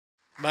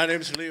My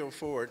name's Leo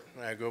Ford.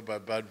 I go by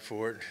Bud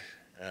Ford.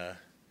 Uh,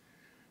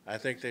 I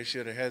think they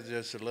should have had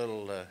this a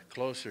little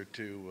closer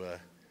to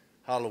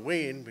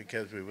Halloween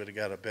because we would have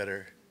got a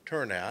better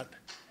turnout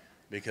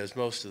because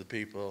most of the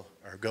people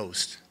are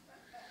ghosts.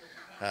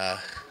 Uh,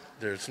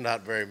 there's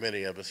not very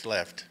many of us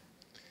left.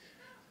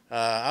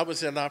 I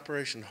was in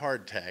Operation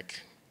Hardtack.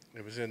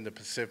 It was in the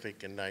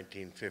Pacific in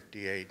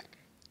 1958.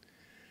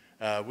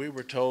 We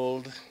were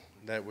told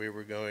that we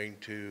were going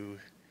to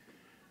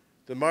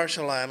the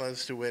Marshall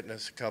Islands to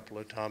witness a couple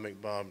of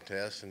atomic bomb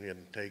tests and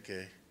then take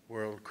a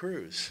world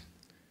cruise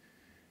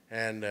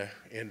and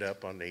end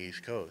up on the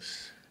East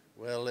Coast.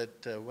 Well,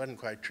 it wasn't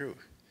quite true.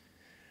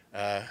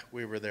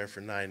 We were there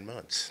for 9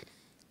 months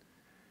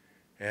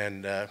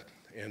and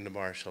in the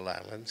Marshall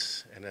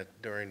Islands, and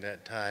during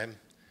that time,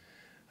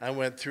 I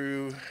went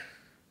through,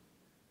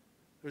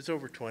 it was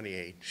over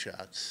 28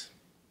 shots.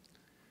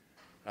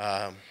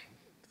 And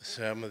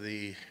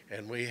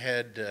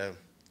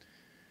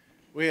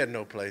we had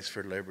no place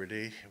for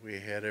liberty. We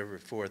had every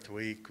fourth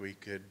week we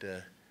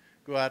could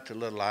go out to a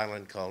little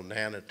island called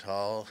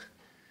Nanatol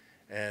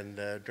and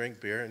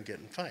drink beer and get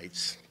in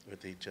fights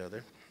with each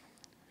other.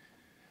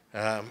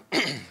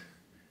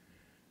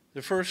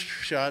 The first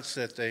shots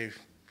that they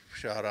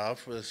shot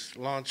off was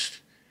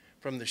launched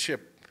from the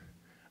ship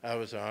I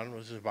was on,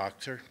 was a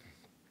Boxer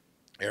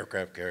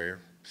aircraft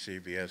carrier,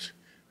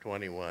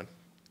 CVS-21.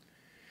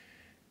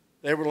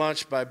 They were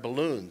launched by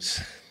balloons.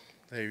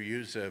 They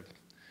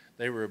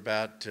were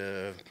about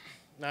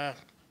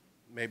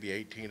maybe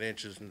 18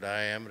 inches in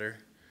diameter,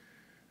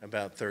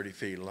 about 30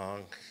 feet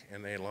long,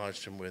 and they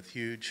launched them with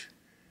huge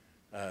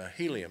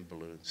helium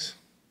balloons.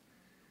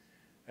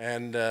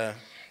 And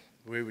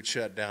we would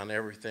shut down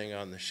everything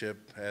on the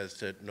ship as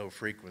that no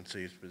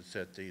frequencies would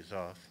set these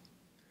off.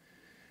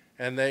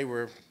 And they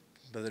were,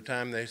 by the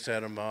time they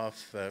set them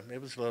off,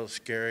 it was a little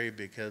scary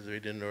because we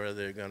didn't know whether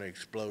they were going to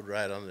explode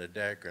right on the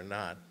deck or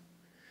not.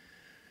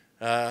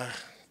 By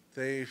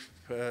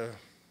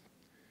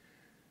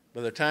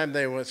the time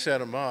they set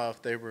them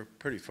off, they were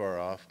pretty far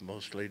off.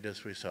 Mostly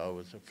just we saw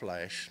was a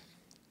flash.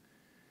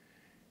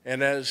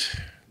 And as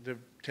the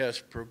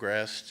test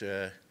progressed,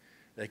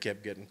 they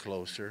kept getting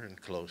closer and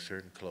closer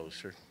and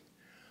closer.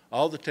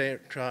 All the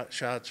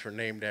shots were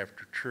named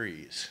after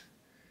trees.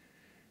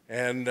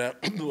 And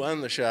one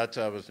of the shots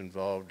I was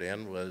involved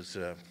in was,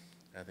 I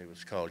think it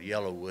was called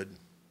Yellowwood.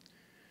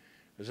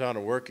 It was on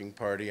a working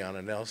party on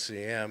an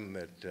LCM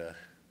that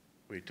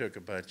we took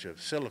a bunch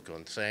of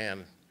silicone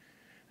sand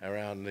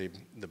around the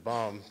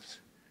bombs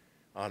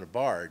on a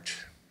barge.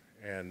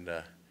 And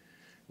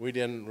we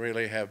didn't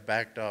really have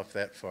backed off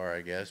that far,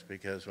 I guess,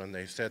 because when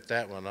they set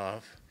that one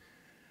off,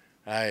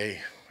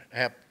 I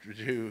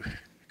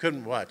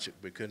couldn't watch it.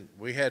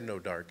 We had no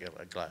dark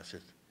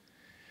glasses.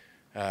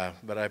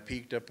 But I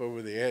peeked up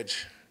over the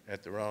edge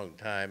at the wrong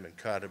time and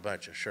caught a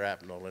bunch of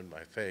shrapnel in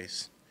my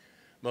face.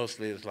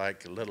 Mostly it was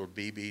like little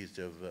BBs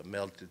of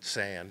melted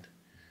sand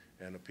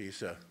and a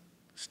piece of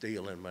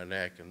steel in my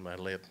neck and my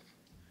lip.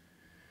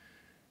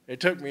 They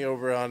took me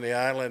over on the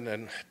island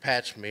and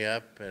patched me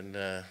up, and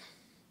the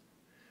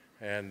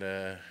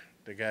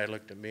guy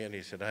looked at me and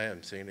he said, "I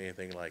haven't seen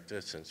anything like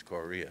this since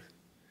Korea."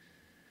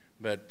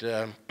 But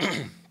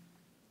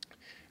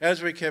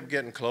as we kept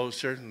getting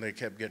closer, and they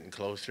kept getting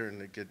closer,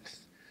 and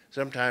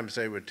sometimes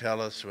they would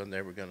tell us when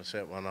they were going to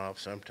set one off.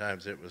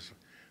 Sometimes it was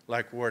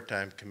like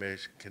wartime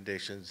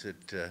conditions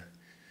that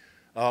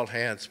all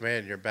hands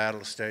man your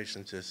battle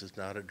stations. This is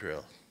not a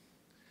drill.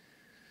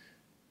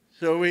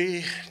 So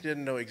we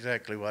didn't know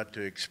exactly what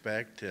to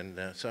expect, and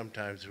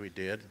sometimes we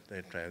did. They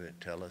tried to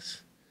tell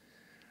us.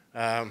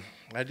 I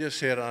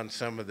just hit on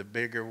some of the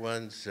bigger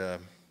ones.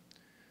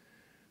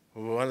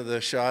 One of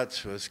the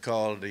shots was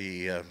called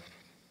the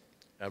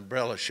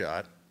umbrella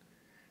shot.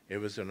 It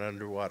was an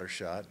underwater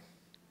shot.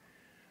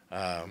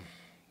 I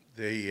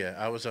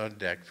was on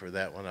deck for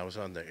that one. I was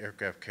on the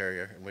aircraft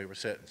carrier, and we were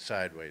sitting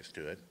sideways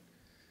to it.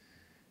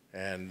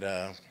 And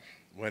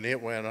when it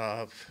went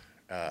off,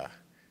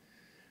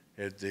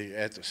 at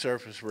the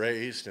surface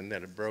raised, and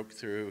then it broke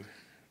through,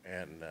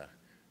 and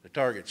the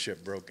target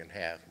ship broke in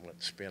half and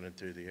went spinning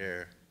through the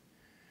air.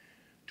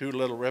 Two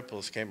little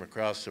ripples came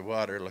across the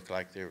water, looked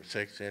like they were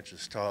 6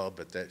 inches tall,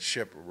 but that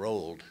ship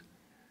rolled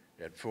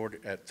at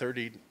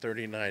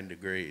 39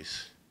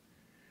 degrees.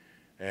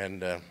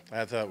 And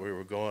I thought we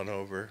were going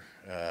over.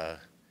 I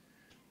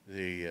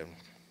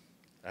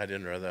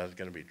didn't know whether I was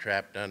going to be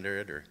trapped under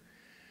it, or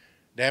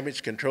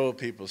damage control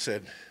people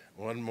said,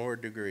 1 more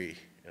degree,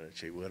 and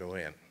she would have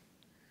went.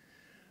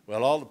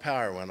 Well, all the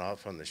power went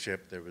off on the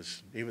ship.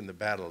 Even the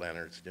battle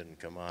lanterns didn't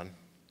come on.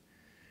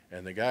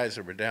 And the guys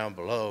that were down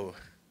below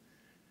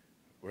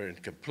were in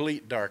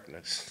complete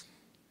darkness.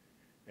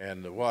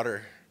 And the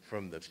water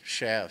from the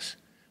shafts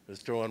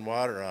was throwing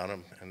water on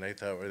them, and they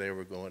thought they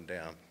were going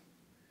down.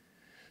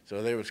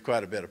 So there was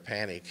quite a bit of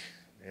panic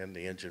in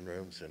the engine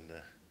rooms and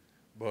the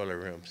boiler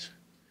rooms.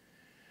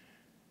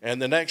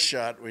 And the next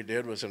shot we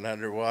did was an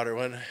underwater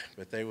one,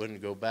 but they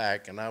wouldn't go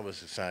back, and I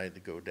was assigned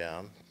to go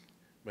down.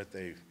 But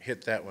they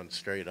hit that one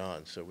straight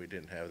on, so we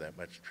didn't have that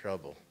much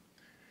trouble.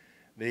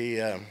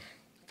 The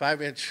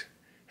 5-inch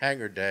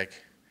hangar deck,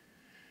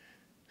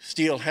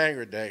 steel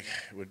hangar deck,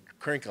 would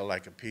crinkle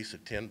like a piece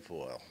of tin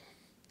foil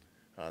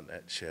on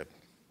that ship.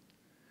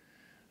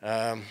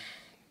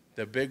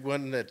 The big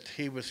one that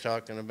he was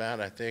talking about,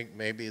 I think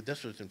maybe,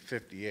 this was in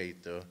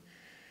 58 though,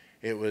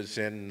 it was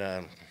in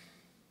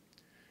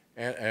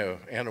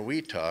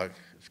Anahuac.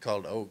 It's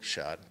called Oak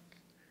Shot.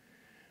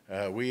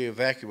 We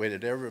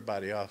evacuated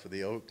everybody off of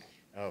the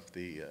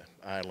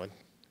island,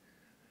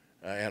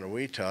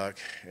 Anahuac,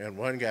 and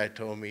one guy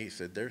told me, he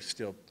said, there's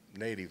still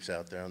natives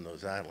out there on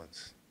those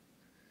islands.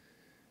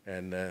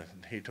 And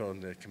he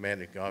told the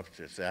commanding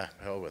officer,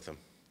 hell with them.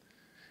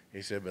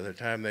 He said by the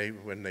time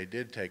when they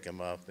did take them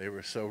off, they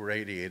were so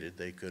radiated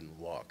they couldn't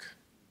walk.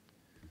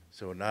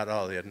 So not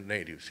all the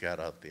natives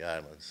got off the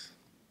islands.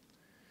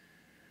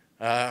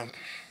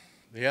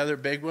 The other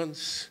big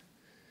ones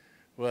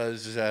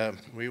was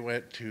we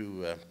went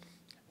to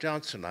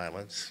Johnson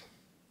Islands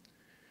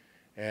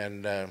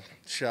and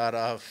shot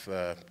off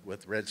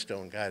with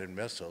Redstone guided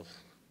missiles.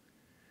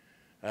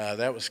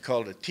 That was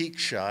called a teak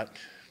shot.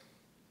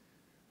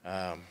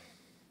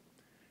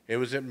 It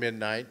was at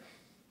midnight.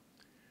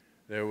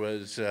 There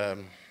was,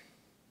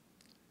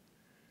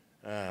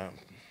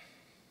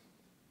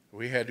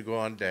 we had to go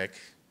on deck,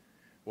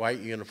 white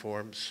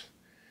uniforms,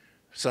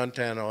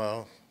 suntan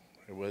oil.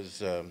 It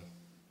was,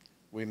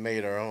 we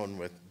made our own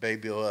with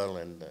baby oil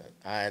and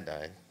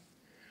iodine.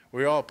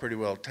 We were all pretty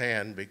well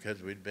tanned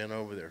because we'd been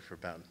over there for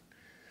about,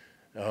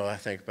 I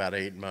think about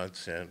 8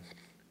 months.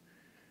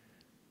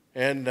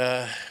 And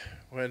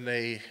when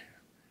they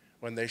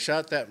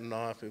shot that one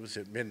off, it was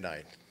at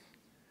midnight.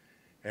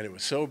 And it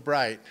was so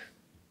bright,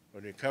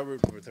 when you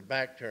covered with the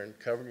back turned,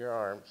 covered your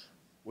arms,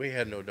 we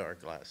had no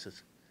dark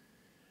glasses.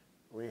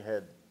 You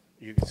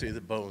could see the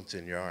bones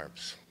in your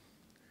arms.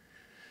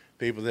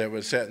 People that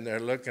were sitting there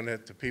looking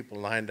at the people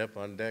lined up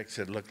on deck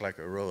said it looked like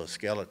a row of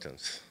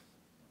skeletons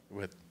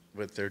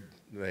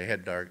they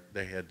had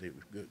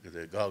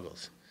the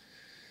goggles.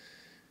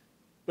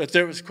 But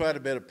there was quite a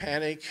bit of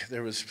panic.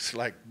 There was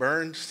like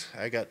burns.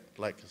 I got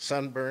like a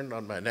sunburn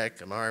on my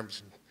neck and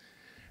arms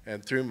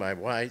and through my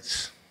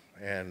whites.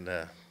 And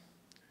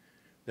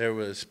there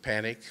was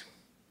panic.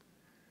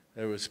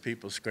 There was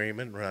people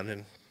screaming,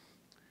 running.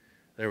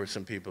 There were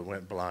some people who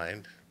went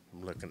blind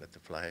from looking at the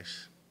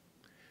flash.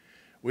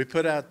 We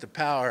put out the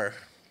power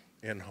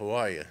in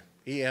Hawaii,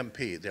 EMP,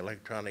 the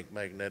electronic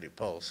magnetic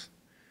pulse.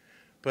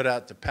 Put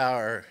out the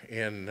power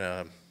in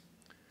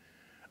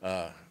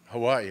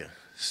Hawaii,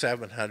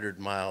 700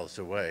 miles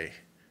away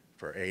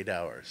for 8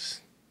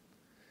 hours.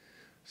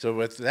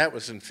 So that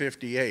was in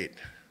 58.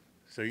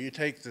 So you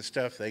take the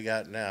stuff they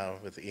got now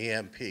with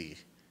EMP,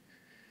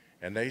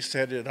 and they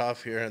set it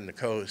off here on the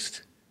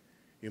coast,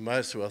 you might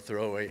as well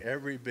throw away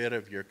every bit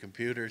of your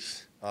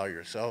computers, all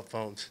your cell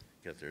phones,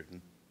 because they're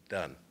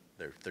done,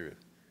 they're through.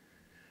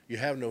 You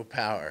have no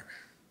power.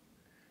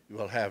 You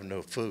will have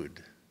no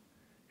food.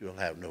 You will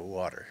have no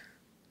water.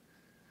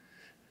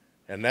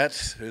 And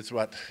that's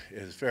what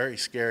is very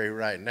scary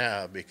right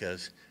now,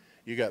 because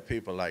you got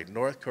people like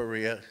North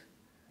Korea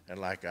and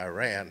like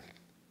Iran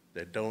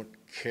that don't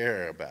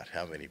care about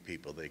how many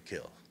people they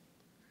kill.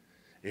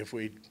 If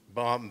we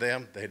bomb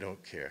them, they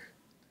don't care.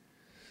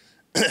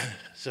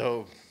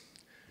 So,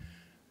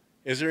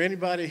 is there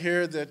anybody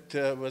here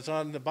that was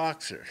on the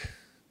Boxer?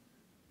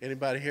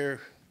 Anybody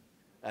here?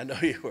 I know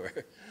you were.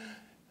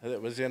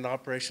 That was in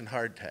Operation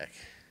Hardtack.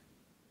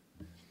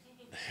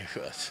 It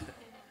was.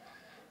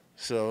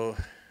 So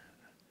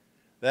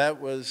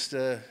that was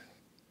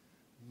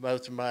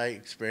most of my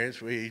experience.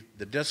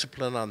 The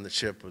discipline on the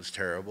ship was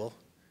terrible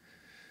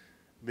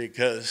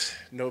because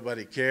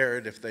nobody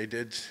cared if they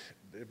did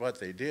what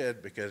they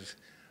did, because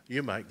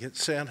you might get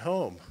sent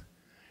home.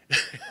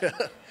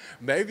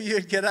 Maybe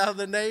you'd get out of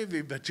the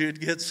Navy, but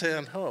you'd get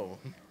sent home.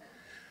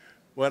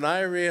 When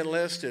I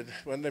re-enlisted,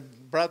 when they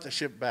brought the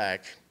ship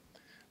back,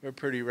 we're a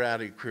pretty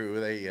rowdy crew.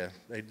 They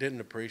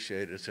didn't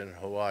appreciate us in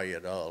Hawaii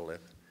at all.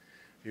 If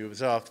you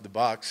was off the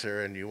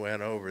Boxer and you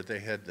went over, they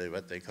had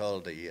what they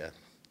called the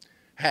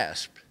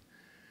HASP,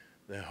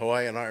 the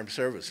Hawaiian Armed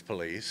Service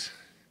Police.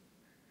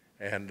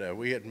 And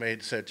we had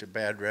made such a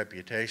bad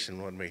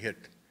reputation when we hit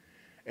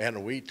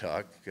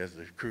Anahuac, because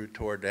the crew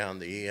tore down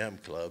the EM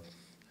club.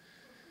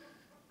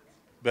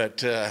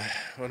 But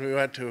when we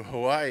went to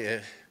Hawaii,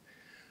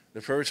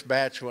 the first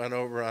batch went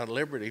over on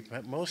Liberty,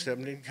 but most of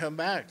them didn't come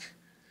back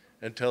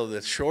until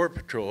the shore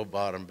patrol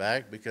brought them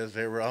back, because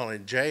they were all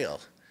in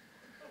jail.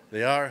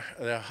 The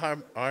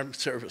Armed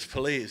Service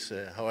Police,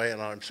 the Hawaiian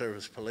Armed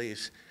Service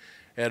Police,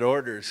 had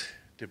orders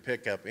to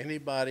pick up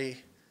anybody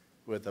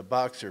with a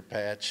Boxer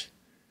patch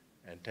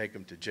and take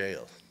them to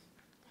jail.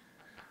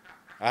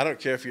 I don't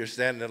care if you're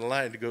standing in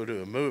line to go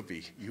to a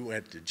movie, you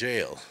went to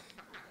jail.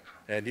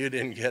 And you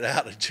didn't get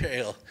out of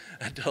jail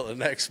until the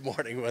next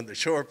morning when the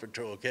shore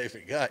patrol came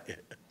and got you.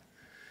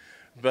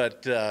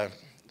 But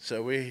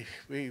so we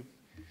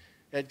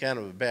had kind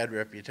of a bad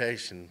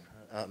reputation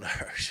on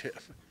our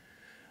ship.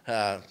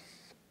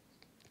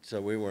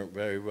 So we weren't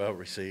very well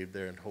received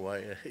there in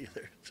Hawaii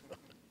either. So.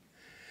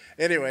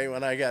 Anyway,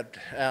 when I got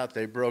out,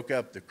 they broke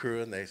up the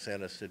crew and they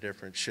sent us to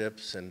different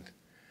ships. And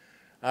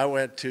I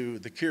went to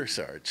the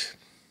Kearsarge.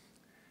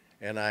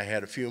 And I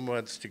had a few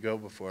months to go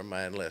before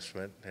my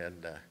enlistment.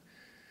 And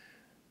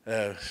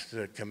it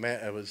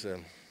was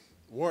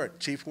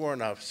Chief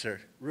Warrant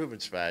Officer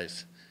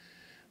Rubenspies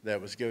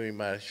that was giving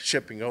my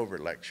shipping over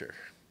lecture.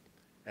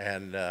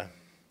 And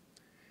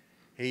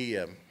he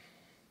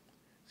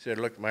said,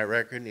 look at my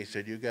record, and he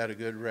said, you got a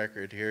good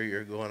record here.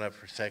 You're going up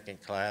for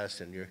second class,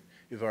 and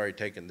you've already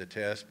taken the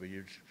test, but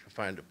you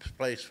find a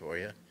place for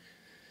you.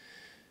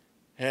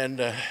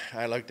 And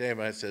I looked at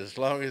him, I said, as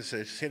long as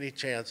there's any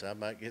chance I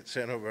might get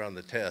sent over on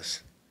the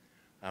test,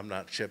 I'm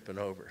not shipping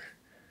over.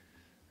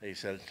 He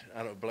said,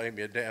 I don't blame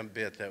you a damn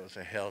bit. That was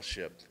a hell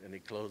ship. And he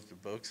closed the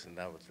books, and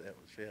that was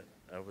it.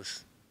 I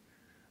was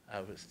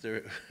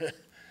through.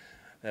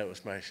 That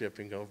was my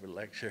shipping over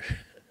lecture.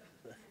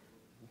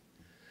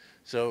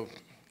 So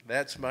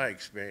that's my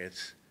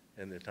experience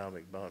in the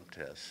atomic bomb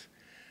tests.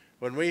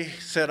 When we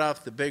set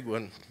off the big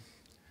one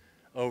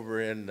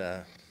over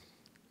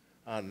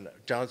on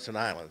Johnson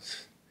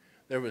Islands,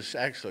 we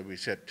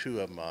set 2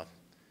 of them off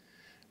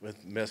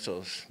with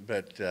missiles,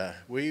 but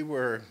we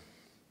were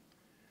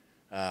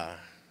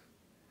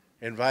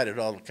invited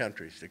all the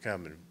countries to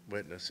come and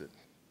witness it.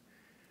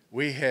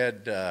 We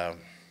had the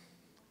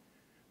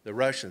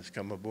Russians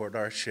come aboard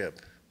our ship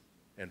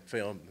and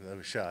film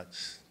those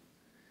shots.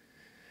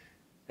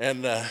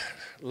 And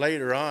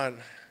later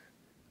on,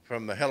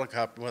 from the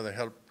helicopter, one of the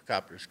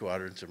helicopter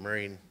squadrons, a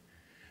Marine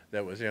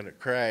that was in a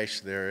crash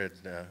there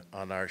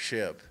on our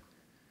ship,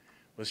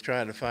 was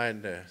trying to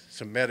find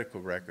some medical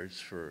records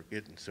for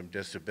getting some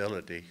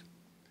disability.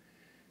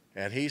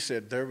 And he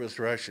said there was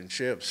Russian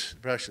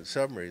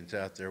submarines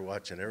out there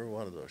watching every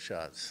one of those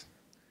shots.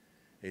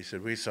 He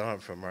said, we saw them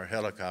from our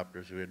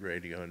helicopters. We had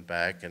radioing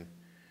back, and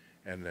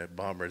the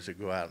bombers would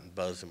go out and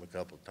buzz them a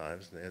couple of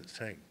times, and they'd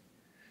sink.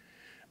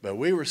 But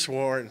we were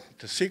sworn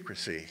to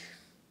secrecy,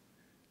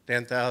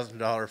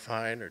 $10,000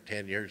 fine or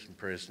 10 years in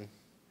prison,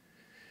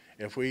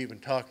 if we even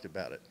talked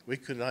about it. We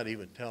could not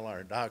even tell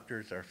our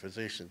doctors, our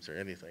physicians, or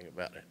anything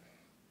about it.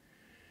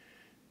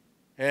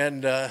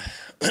 And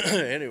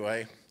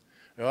anyway,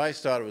 I always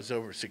thought it was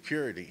over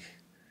security,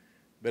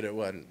 but it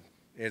wasn't.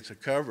 It's a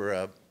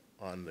cover-up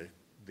on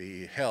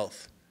the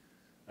health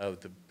of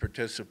the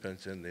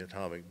participants in the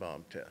atomic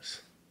bomb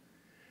tests.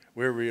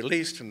 We were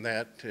released from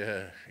that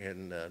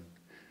in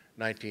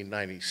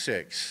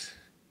 1996,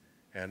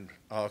 and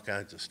all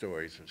kinds of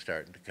stories were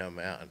starting to come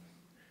out.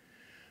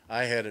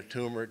 I had a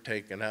tumor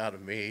taken out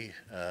of me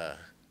the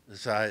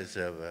size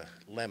of a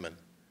lemon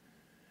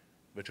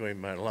between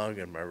my lung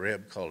and my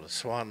rib called a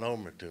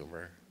schwannoma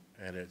tumor,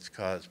 and it's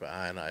caused by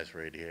ionized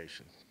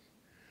radiation.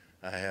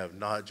 I have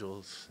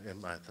nodules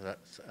in my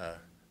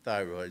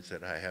thyroids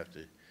that I have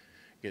to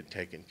get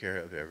taken care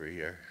of every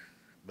year.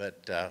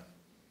 But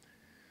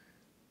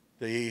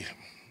the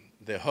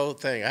whole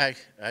thing,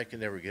 I can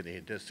never get any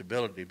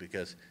disability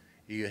because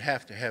you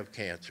have to have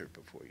cancer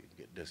before you can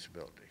get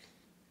disability.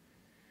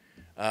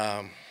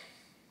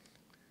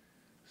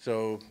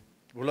 So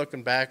we're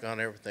looking back on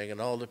everything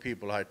and all the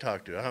people I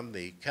talked to. I'm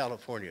the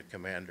California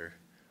commander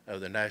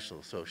of the National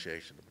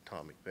Association of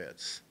Atomic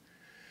Vets.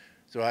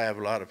 So I have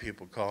a lot of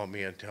people call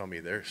me and tell me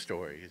their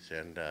stories,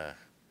 and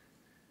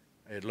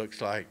it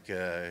looks like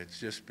it's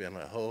just been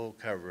a whole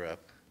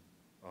cover-up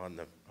on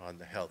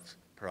the health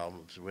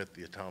problems with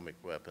the atomic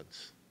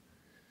weapons.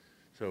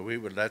 So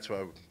that's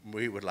why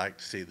we would like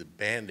to see the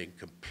banning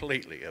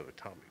completely of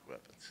atomic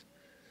weapons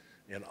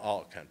in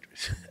all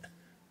countries.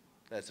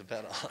 That's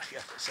about all I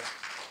got to say.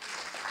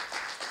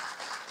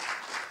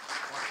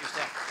 Watch your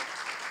step.